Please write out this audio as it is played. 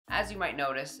As you might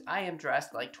notice, I am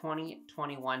dressed like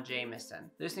 2021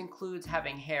 Jameson. This includes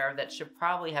having hair that should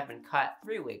probably have been cut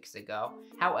 3 weeks ago.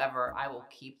 However, I will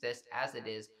keep this as it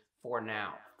is for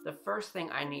now. The first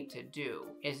thing I need to do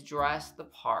is dress the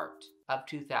part of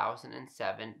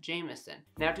 2007 Jameson.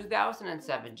 Now,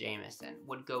 2007 Jameson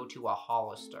would go to a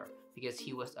Hollister because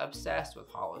he was obsessed with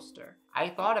Hollister. I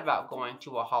thought about going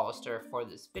to a Hollister for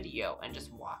this video and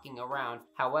just walking around.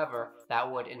 However, that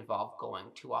would involve going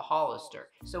to a Hollister.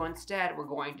 So instead, we're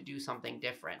going to do something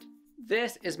different.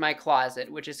 This is my closet,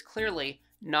 which is clearly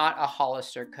not a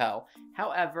Hollister Co.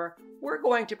 However, we're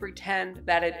going to pretend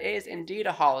that it is indeed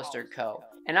a Hollister Co.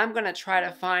 And I'm going to try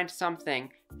to find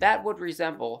something that would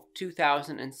resemble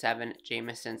 2007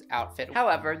 Jameson's outfit.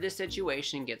 However, this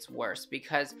situation gets worse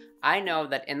because I know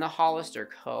that in the Hollister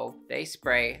Co. they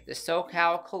spray the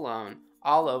SoCal cologne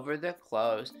all over the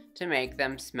clothes to make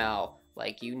them smell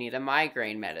like you need a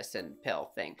migraine medicine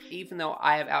pill thing. Even though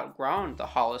I have outgrown the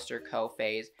Hollister Co.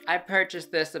 phase, I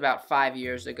purchased this about 5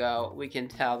 years ago. We can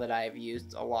tell that I have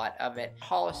used a lot of it.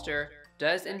 Hollister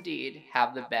does indeed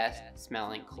have the best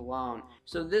smelling cologne,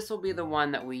 so this will be the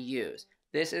one that we use.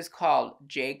 This is called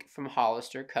Jake from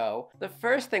Hollister Co. The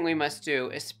first thing we must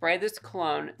do is spray this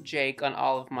cologne Jake on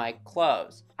all of my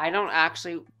clothes. I don't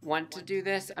actually want to do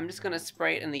this. I'm just going to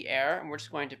spray it in the air and we're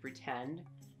just going to pretend.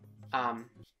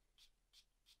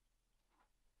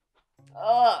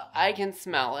 I can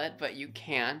smell it, but you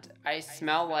can't. I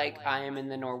smell like I am in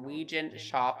the Norwegian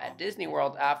shop at Disney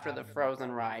World after the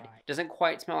Frozen ride. Doesn't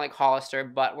quite smell like Hollister,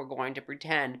 but we're going to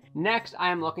pretend. Next,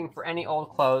 I am looking for any old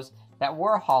clothes that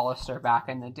were Hollister back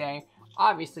in the day.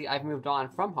 Obviously, I've moved on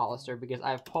from Hollister because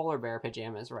I have polar bear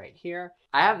pajamas right here.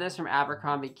 I have this from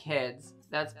Abercrombie Kids.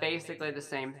 That's basically the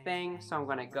same thing, so I'm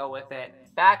gonna go with it.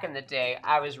 Back in the day,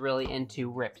 I was really into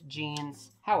ripped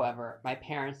jeans. However, my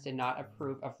parents did not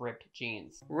approve of ripped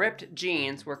jeans. Ripped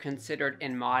jeans were considered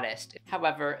immodest.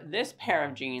 However, this pair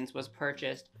of jeans was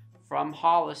purchased from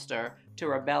Hollister to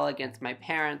rebel against my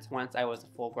parents once I was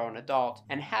a full-grown adult,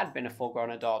 and had been a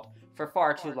full-grown adult for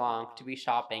far too long to be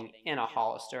shopping in a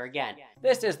Hollister again.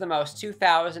 This is the most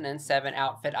 2007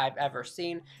 outfit I've ever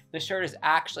seen. The shirt is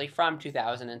actually from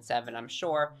 2007, I'm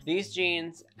sure. These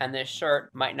jeans and this shirt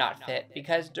might not fit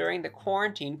because during the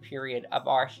quarantine period of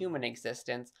our human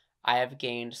existence, I have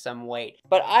gained some weight.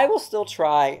 But I will still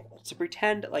try to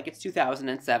pretend like it's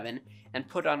 2007 and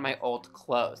put on my old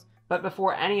clothes. But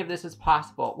before any of this is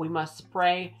possible, we must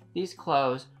spray these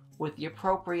clothes with the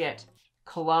appropriate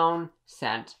cologne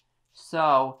scent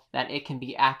so that it can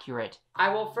be accurate. I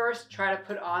will first try to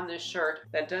put on this shirt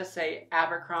that does say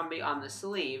Abercrombie on the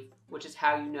sleeve, which is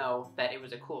how you know that it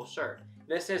was a cool shirt.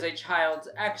 This is a child's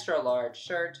extra large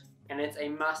shirt, and it's a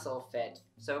muscle fit.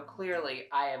 So clearly,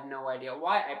 I have no idea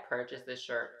why I purchased this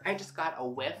shirt. I just got a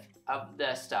whiff of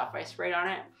the stuff I sprayed on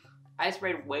it. I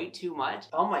sprayed way too much.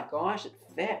 Oh my gosh, it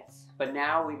fits. But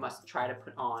now we must try to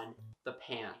put on the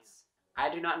pants.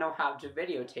 I do not know how to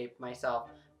videotape myself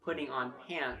putting on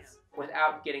pants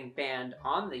without getting banned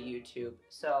on the YouTube,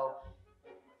 so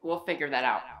we'll figure that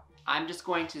out. I'm just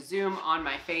going to zoom on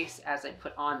my face as I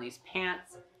put on these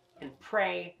pants and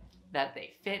pray that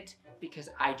they fit, because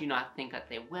I do not think that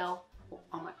they will.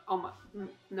 Oh my,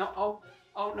 no,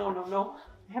 no.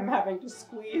 I'm having to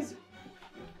squeeze.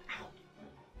 Ow.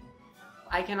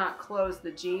 I cannot close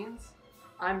the jeans.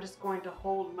 I'm just going to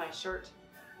hold my shirt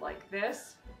like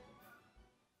this.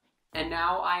 And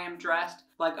now I am dressed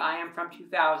like I am from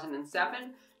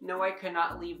 2007. No, I could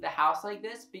not leave the house like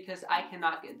this because I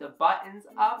cannot get the buttons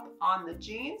up on the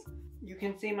jeans. You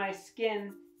can see my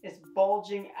skin is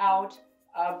bulging out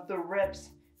of the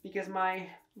rips because my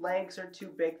legs are too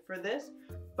big for this.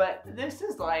 But this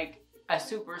is like a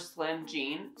super slim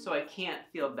jean, so I can't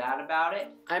feel bad about it.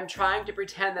 I'm trying to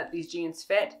pretend that these jeans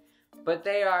fit, but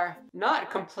they are not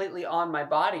completely on my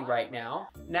body right now.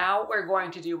 Now we're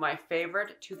going to do my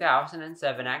favorite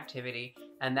 2007 activity,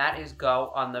 and that is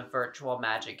go on the virtual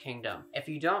Magic Kingdom. If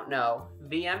you don't know,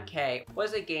 VMK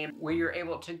was a game where you're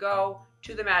able to go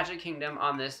to the Magic Kingdom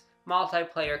on this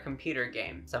multiplayer computer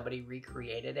game. Somebody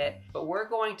recreated it, but we're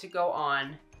going to go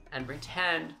on and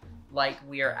pretend like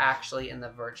we are actually in the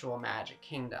virtual Magic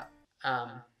Kingdom.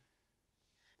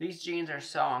 These jeans are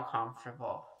so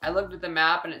uncomfortable. I looked at the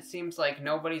map and it seems like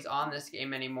nobody's on this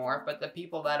game anymore, but the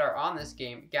people that are on this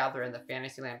game gather in the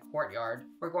Fantasyland courtyard.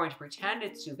 We're going to pretend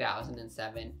it's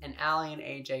 2007 and Aly and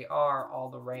AJ are all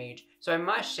the rage. So I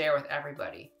must share with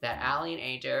everybody that Aly and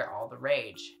AJ are all the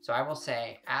rage. So I will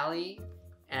say Aly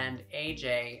and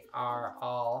AJ are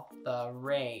all the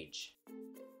rage.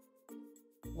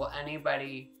 Will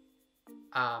anybody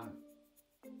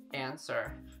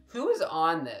answer? Who is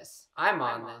on this? I'm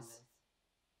on this.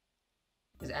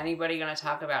 Is anybody going to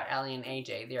talk about Aly and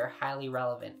AJ? They are highly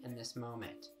relevant in this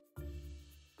moment.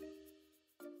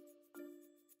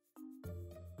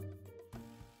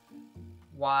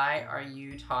 Why are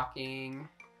you talking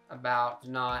about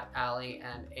not Aly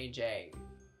and AJ?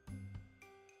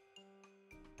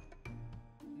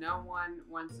 No one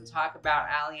wants to talk about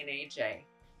Aly and AJ.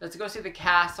 Let's go see the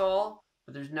castle,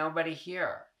 but there's nobody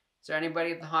here. Is there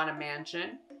anybody at the Haunted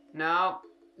Mansion? No,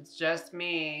 it's just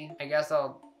me. I guess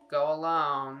I'll go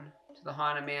alone to the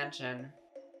Haunted Mansion.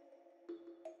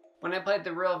 When I played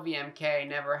the real VMK, I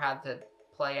never had to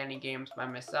play any games by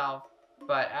myself.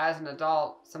 But as an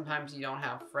adult, sometimes you don't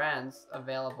have friends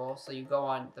available, so you go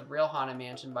on the real Haunted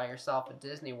Mansion by yourself at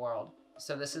Disney World.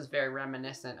 So this is very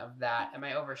reminiscent of that. Am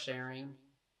I oversharing?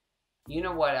 You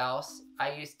know what else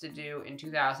I used to do in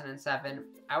 2007?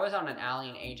 I was on an Aly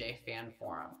and AJ fan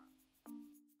forum.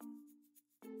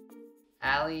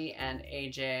 Aly and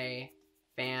AJ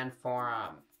fan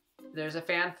forum. There's a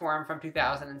fan forum from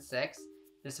 2006.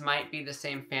 This might be the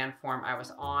same fan forum I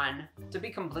was on. To be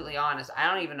completely honest, I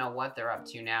don't even know what they're up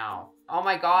to now. Oh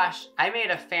my gosh, I made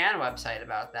a fan website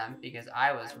about them because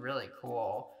I was really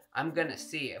cool. I'm gonna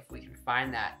see if we can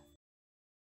find that.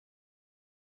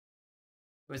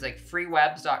 It was like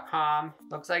freewebs.com.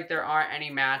 Looks like there aren't any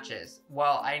matches.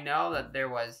 Well, I know that there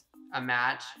was a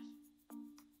match.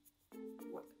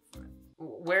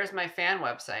 Where's my fan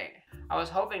website? I was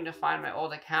hoping to find my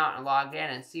old account and log in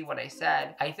and see what I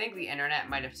said. I think the internet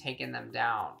might have taken them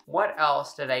down. What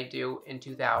else did I do in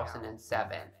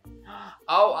 2007?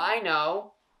 Oh, I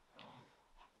know.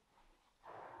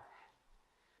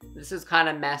 This is kind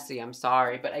of messy, I'm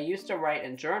sorry, but I used to write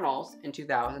in journals in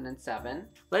 2007.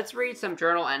 Let's read some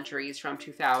journal entries from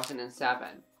 2007.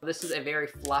 This is a very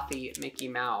fluffy Mickey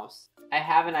Mouse. I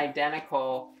have an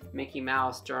identical Mickey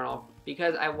Mouse journal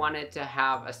because I wanted to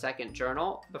have a second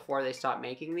journal before they stopped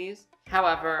making these.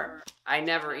 However, I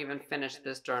never even finished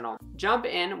this journal. Jump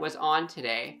In was on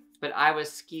today, but I was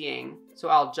skiing, so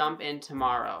I'll jump in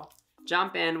tomorrow.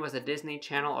 Jump In was a Disney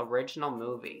Channel original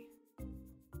movie.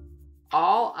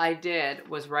 All I did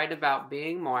was write about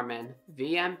being Mormon,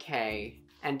 VMK,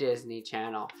 and Disney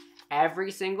Channel.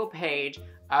 Every single page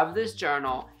of this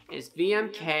journal is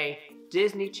VMK,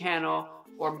 Disney Channel,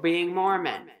 or being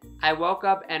Mormon. I woke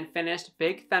up and finished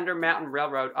Big Thunder Mountain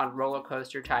Railroad on Roller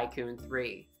Coaster Tycoon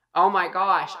 3. Oh my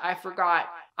gosh, I forgot.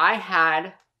 I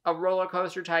had a Roller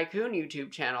Coaster Tycoon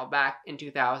YouTube channel back in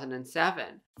 2007.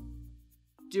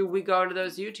 Do we go to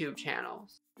those YouTube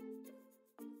channels?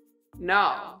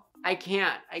 No, I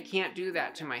can't. I can't do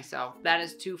that to myself. That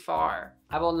is too far.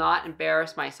 I will not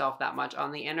embarrass myself that much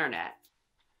on the internet.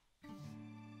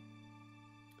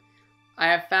 I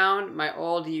have found my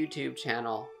old YouTube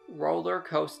channel, Roller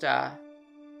Coaster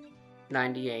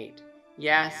 98.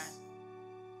 Yes,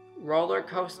 Roller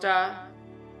Coaster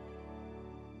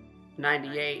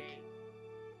 98.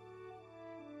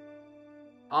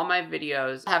 All my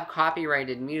videos have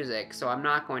copyrighted music, so I'm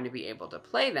not going to be able to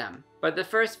play them. But the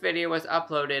first video was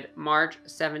uploaded March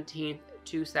 17th,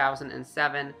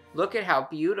 2007. Look at how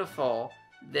beautiful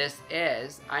this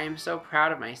is. I am so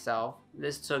proud of myself.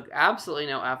 This took absolutely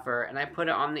no effort, and I put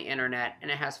it on the internet,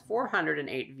 and it has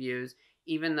 408 views,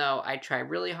 even though I try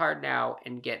really hard now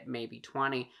and get maybe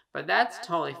 20, but that's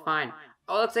totally fine.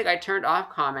 Oh, it looks like I turned off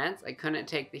comments. I couldn't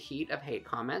take the heat of hate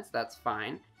comments. That's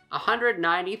fine.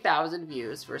 190,000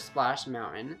 views for Splash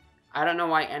Mountain. I don't know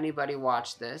why anybody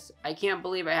watched this. I can't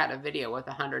believe I had a video with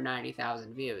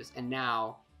 190,000 views, and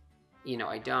now, you know,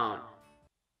 I don't.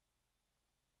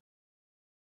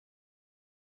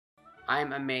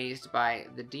 I'm amazed by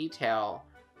the detail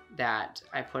that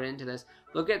I put into this.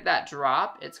 Look at that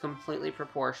drop. It's completely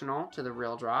proportional to the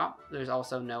real drop. There's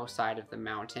also no side of the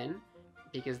mountain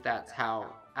because that's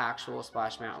how actual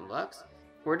Splash Mountain looks.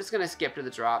 We're just gonna skip to the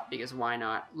drop because why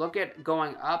not? Look at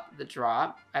going up the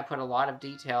drop. I put a lot of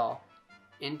detail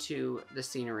into the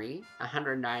scenery.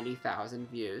 190,000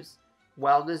 views.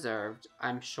 Well deserved,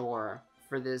 I'm sure,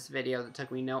 for this video that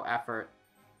took me no effort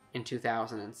in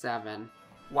 2007.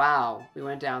 Wow, we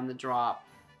went down the drop.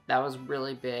 That was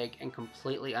really big and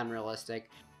completely unrealistic.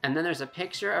 And then there's a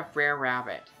picture of Brer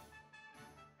Rabbit.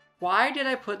 Why did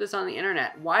I put this on the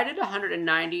internet? Why did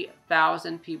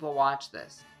 190,000 people watch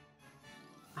this?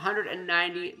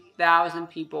 190,000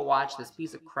 people watch this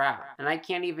piece of crap. And I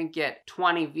can't even get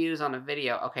 20 views on a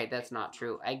video. Okay, that's not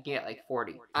true. I get like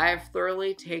 40. I have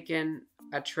thoroughly taken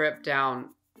a trip down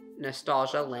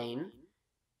nostalgia lane.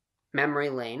 Memory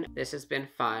lane. This has been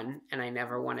fun, and I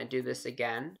never want to do this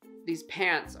again. These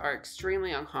pants are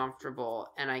extremely uncomfortable,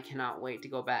 and I cannot wait to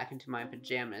go back into my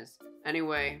pajamas.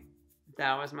 Anyway,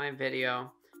 that was my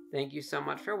video. Thank you so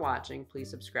much for watching. Please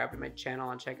subscribe to my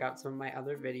channel and check out some of my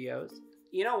other videos.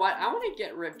 You know what? I want to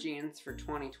get ripped jeans for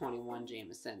 2021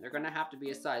 Jameson. They're going to have to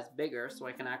be a size bigger so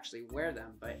I can actually wear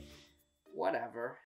them, but whatever.